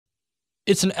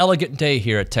It's an elegant day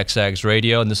here at TexAgs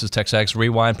Radio, and this is TexAgs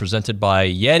Rewind presented by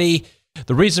Yeti.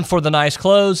 The reason for the nice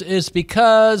clothes is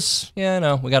because, we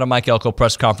got a Mike Elko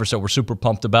press conference that we're super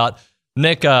pumped about.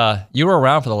 Nick, you were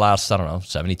around for the last,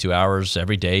 72 hours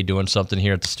every day doing something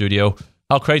here at the studio.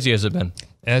 How crazy has it been?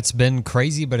 It's been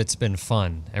crazy, but it's been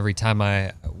fun. Every time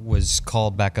I was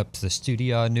called back up to the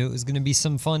studio, I knew it was going to be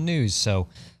some fun news. So,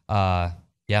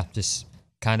 just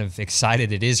kind of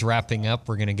excited. It is wrapping up.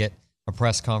 We're going to get a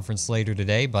press conference later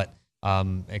today, but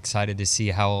excited to see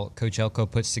how Coach Elko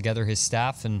puts together his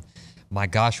staff. And my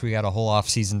gosh, we got a whole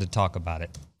offseason to talk about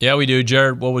it. Yeah, we do.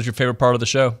 Jared, what was your favorite part of the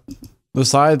show?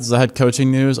 Besides the head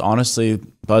coaching news, honestly,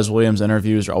 Buzz Williams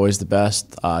interviews are always the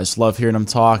best. I just love hearing him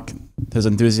talk. His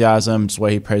enthusiasm, just the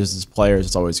way he praises his players,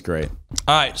 it's always great.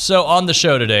 All right, so on the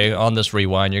show today, on this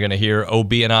Rewind, you're going to hear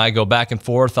OB and I go back and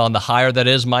forth on the hire that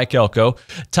is Mike Elko.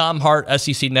 Tom Hart,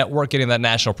 SEC Network, getting that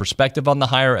national perspective on the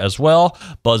hire as well.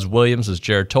 Buzz Williams, as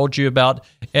Jared told you about.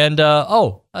 And,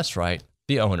 that's right,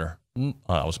 the owner.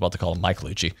 I was about to call him Mike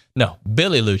Liucci. No,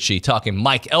 Billy Liucci talking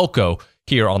Mike Elko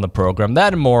here on the program.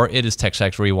 That and more. It is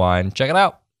TexAgs Rewind. Check it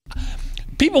out.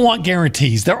 People want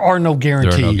guarantees. There are no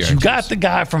guarantees. You got the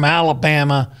guy from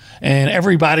Alabama, and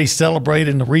everybody celebrated,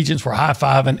 and the regents were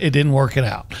high-fiving. It didn't work it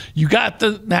out. You got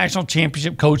the national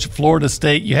championship coach of Florida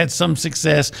State. You had some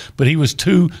success, but he was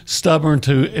too stubborn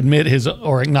to admit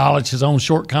or acknowledge his own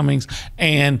shortcomings,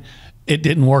 and it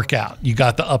didn't work out. You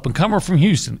got the up-and-comer from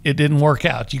Houston. It didn't work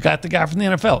out. You got the guy from the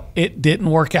NFL. It didn't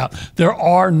work out. There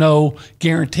are no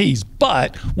guarantees.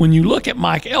 But when you look at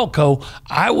Mike Elko,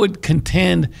 I would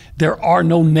contend there are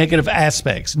no negative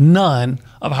aspects, none,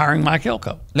 of hiring Mike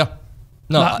Elko. No.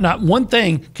 Not one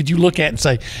thing could you look at and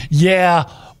say, he went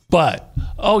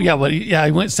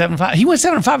 7-5. He went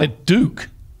 7-5 at Duke.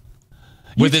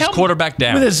 With his quarterback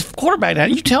down.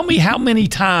 You tell me how many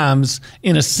times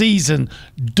in a season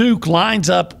Duke lines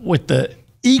up with the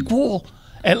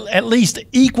at least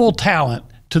equal talent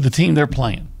to the team they're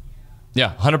playing.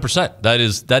 Yeah,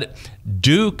 100%.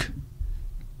 Duke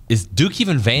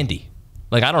even Vandy?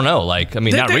 Like, I don't know.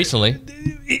 Not recently.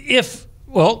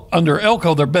 Under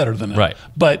Elko, they're better than that. Right.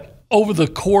 But over the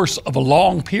course of a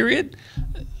long period,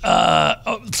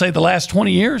 say the last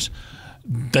 20 years,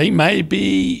 they may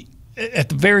be, at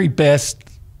the very best,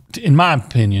 in my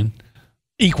opinion,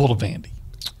 equal to Vandy.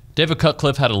 David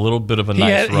Cutcliffe had a little bit of a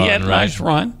nice run. He had a nice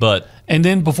run. But and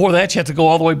then before that, you have to go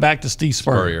all the way back to Steve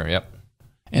Spurrier. Yep.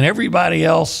 And everybody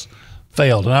else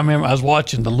failed. And I remember I was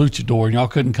watching the Luchador, and y'all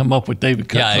couldn't come up with David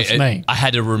Cutcliffe's name. I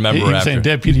had to remember he was saying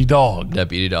Deputy Dog.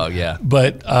 Deputy Dog, yeah.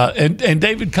 But and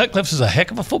David Cutcliffe is a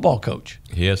heck of a football coach.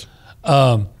 He is.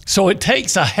 So it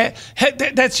takes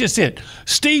that's just it.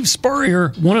 Steve Spurrier,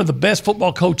 one of the best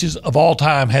football coaches of all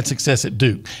time, had success at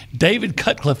Duke. David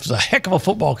Cutcliffe is a heck of a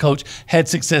football coach, had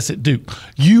success at Duke.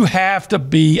 You have to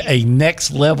be a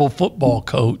next-level football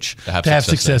coach to have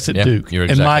success at Duke. Exactly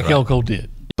and Mike right. Elko did.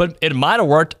 But it might have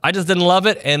worked. I just didn't love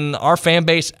it, and our fan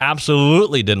base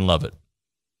absolutely didn't love it.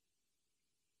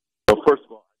 Well, first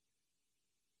of all,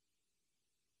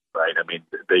 right,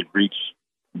 they reached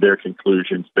their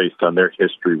conclusions based on their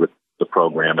history with the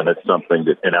program, and it's something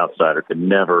that an outsider can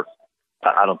never,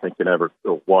 I don't think, can ever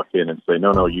walk in and say,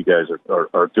 no, you guys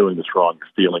are doing this wrong, you're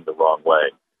feeling the wrong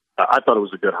way. I thought it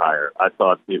was a good hire. I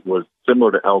thought it was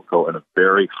similar to Elko and a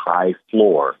very high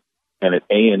floor, and at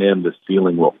A&M the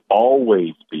ceiling will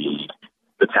always be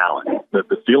the talent.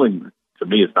 The ceiling, to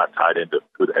me, is not tied into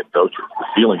who the head coach is. The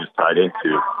ceiling is tied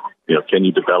into, can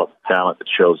you develop talent that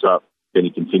shows up? Can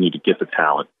you continue to get the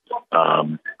talent?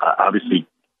 Obviously,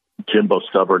 Jimbo's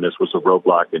stubbornness was a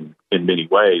roadblock in many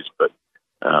ways, but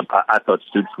I thought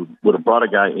Stoops would have brought a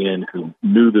guy in who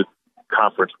knew the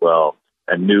conference well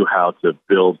and knew how to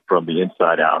build from the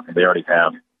inside out. And they already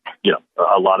have,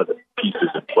 a lot of the pieces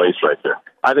in place right there.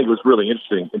 I think it was really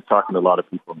interesting in talking to a lot of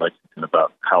people in Lexington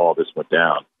about how all this went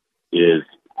down is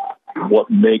what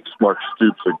makes Mark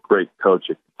Stoops a great coach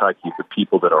at Kentucky is the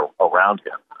people that are around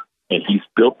him. And he's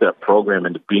built that program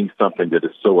into being something that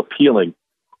is so appealing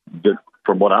that,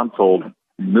 from what I'm told,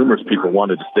 numerous people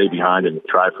wanted to stay behind and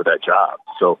try for that job.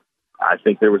 So I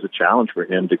think there was a challenge for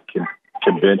him to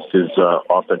convince his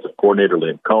offensive coordinator,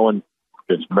 Liam Cohen,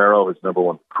 Vince Merrill, his number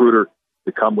one recruiter,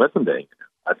 to come with him.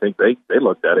 I think they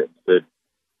looked at it and said,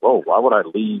 whoa, why would I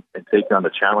leave and take on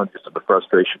the challenges and the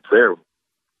frustrations there?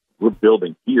 We're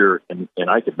building here, and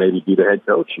I could maybe be the head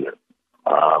coach here.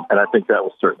 And I think that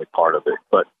was certainly part of it.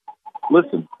 But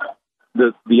listen,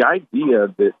 the idea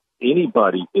that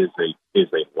anybody is a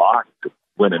lock to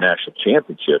win a national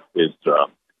championship is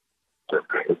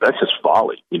that's just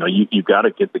folly. You got to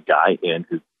get the guy in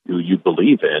who you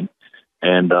believe in,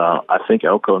 and I think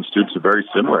Elko and Stoops are very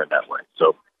similar in that way.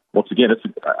 So once again,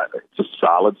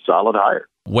 solid hire.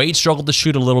 Wade struggled to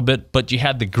shoot a little bit, but you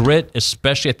had the grit,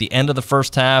 especially at the end of the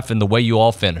first half and the way you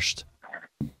all finished.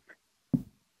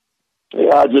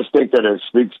 Yeah, I just think that it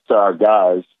speaks to our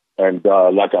guys. And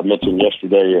like I mentioned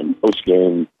yesterday in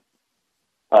postgame,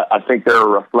 I think they're a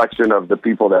reflection of the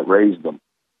people that raised them.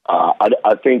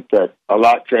 I think that a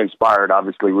lot transpired.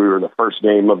 Obviously, we were the first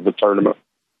game of the tournament.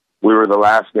 We were the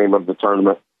last game of the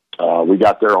tournament. We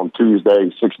got there on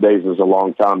Tuesday. 6 days is a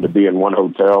long time to be in one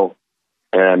hotel.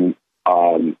 And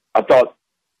I thought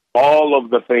all of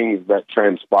the things that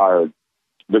transpired,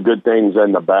 the good things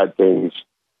and the bad things,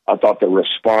 I thought the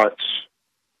response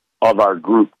of our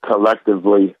group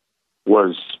collectively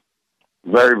was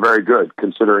very, very good,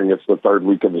 considering it's the third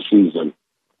week of the season.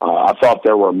 I thought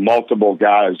there were multiple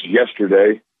guys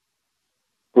yesterday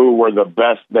who were the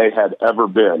best they had ever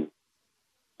been.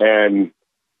 And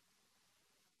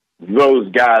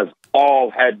those guys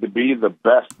all had to be the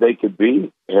best they could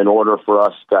be in order for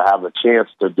us to have a chance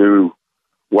to do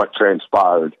what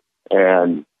transpired.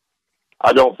 And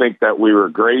I don't think that we were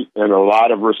great in a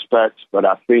lot of respects, but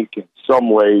I think in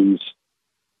some ways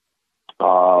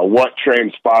what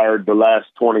transpired the last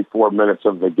 24 minutes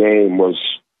of the game was,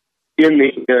 in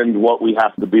the end, what we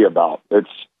have to be about. It's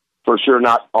for sure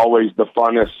not always the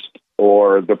funnest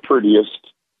or the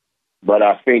prettiest, but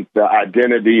I think the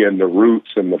identity and the roots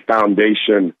and the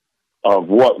foundation of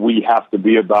what we have to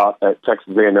be about at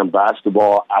Texas A&M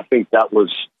basketball, I think that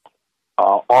was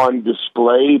on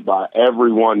display by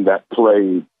everyone that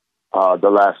played the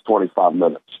last 25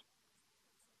 minutes.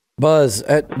 Buzz,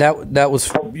 that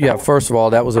was First of all,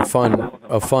 that was a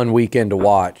fun weekend to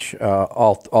watch.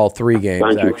 All three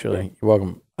games, actually.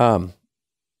 You're welcome.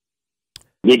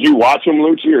 Did you watch them,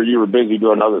 Liucci, or you were busy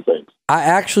doing other things? I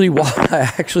actually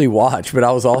watched, but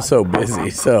I was also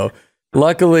busy. So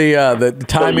luckily, the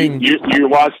timing. So you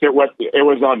watched it. It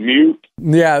was on mute.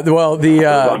 Yeah, well,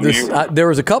 there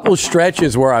was a couple of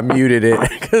stretches where I muted it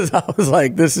because I was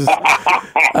like, "This is."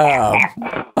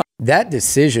 That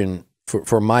decision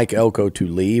for Mike Elko to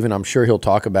leave, and I'm sure he'll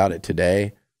talk about it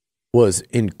today, was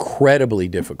incredibly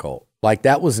difficult. Like,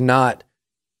 that was not.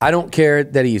 I don't care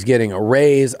that he's getting a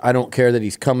raise. I don't care that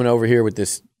he's coming over here with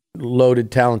this loaded,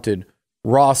 talented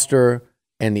roster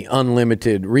and the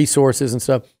unlimited resources and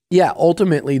stuff. Yeah,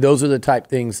 ultimately, those are the type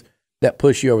things that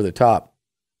push you over the top.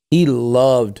 He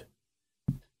loved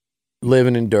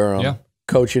living in Durham,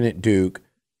 coaching at Duke,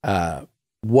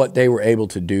 what they were able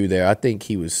to do there. I think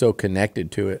he was so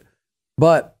connected to it.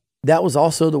 But that was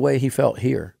also the way he felt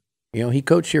here. You know, he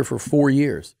coached here for 4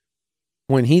 years.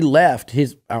 When he left,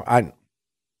 I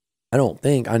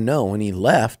know when he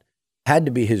left, had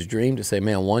to be his dream to say,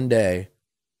 man, one day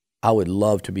I would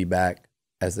love to be back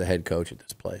as the head coach at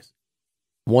this place.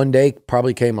 One day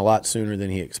probably came a lot sooner than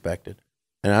he expected.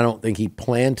 And I don't think he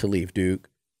planned to leave Duke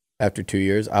after 2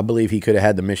 years. I believe he could have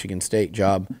had the Michigan State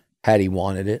job had he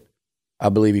wanted it. I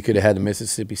believe he could have had the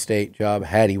Mississippi State job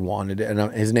had he wanted it.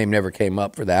 And his name never came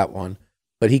up for that one.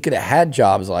 But he could have had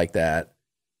jobs like that.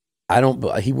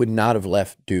 He would not have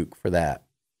left Duke for that.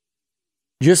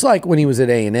 Just like when he was at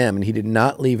A&M, and he did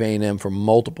not leave A&M for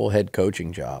multiple head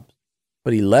coaching jobs.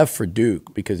 But he left for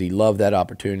Duke because he loved that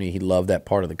opportunity. He loved that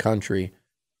part of the country.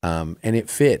 And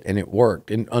it fit and it worked.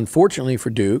 And unfortunately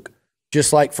for Duke,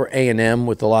 just like for A&M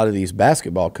with a lot of these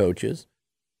basketball coaches,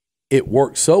 it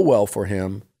worked so well for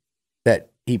him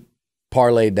that he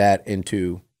parlayed that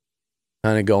into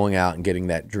kind of going out and getting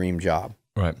that dream job.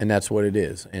 Right. And that's what it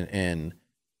is. And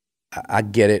I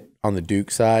get it on the Duke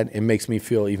side. It makes me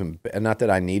feel even, not that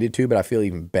I needed to, but I feel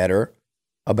even better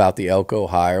about the Elko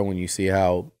hire when you see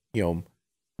how,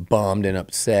 bummed and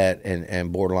upset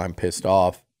and borderline pissed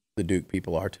off the Duke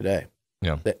people are today.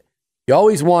 Yeah. You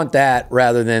always want that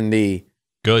rather than the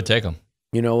good, take them.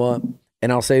 You know what?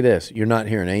 And I'll say this, you're not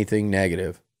hearing anything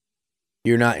negative.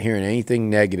 You're not hearing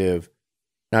anything negative.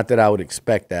 Not that I would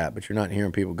expect that, but you're not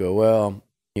hearing people go, well,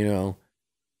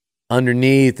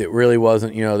 underneath it really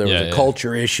wasn't, there was a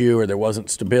culture issue, or there wasn't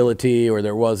stability, or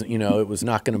there wasn't, it was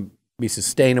not going to be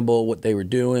sustainable what they were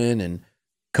doing, and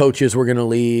coaches were going to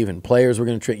leave and players were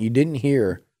going to trade. You didn't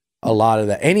hear a lot of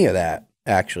that, any of that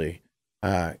actually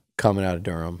coming out of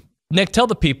Durham. Nick, tell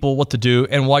the people what to do,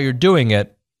 and while you're doing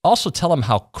it, also tell them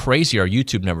how crazy our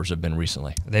YouTube numbers have been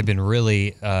recently. They've been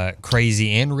really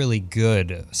crazy and really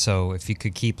good. So if you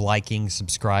could keep liking,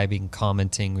 subscribing,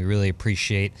 commenting, we really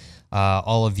appreciate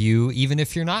all of you, even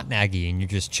if you're not an Aggie and you're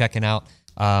just checking out,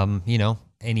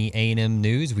 any A&M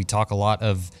news. We talk a lot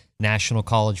of national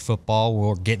college football.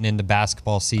 We're getting into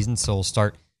basketball season, so we'll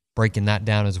start breaking that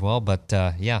down as well. But,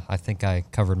 I think I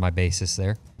covered my basis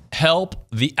there. Help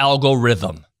the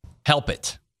algorithm. Help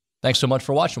it. Thanks so much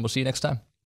for watching. We'll see you next time.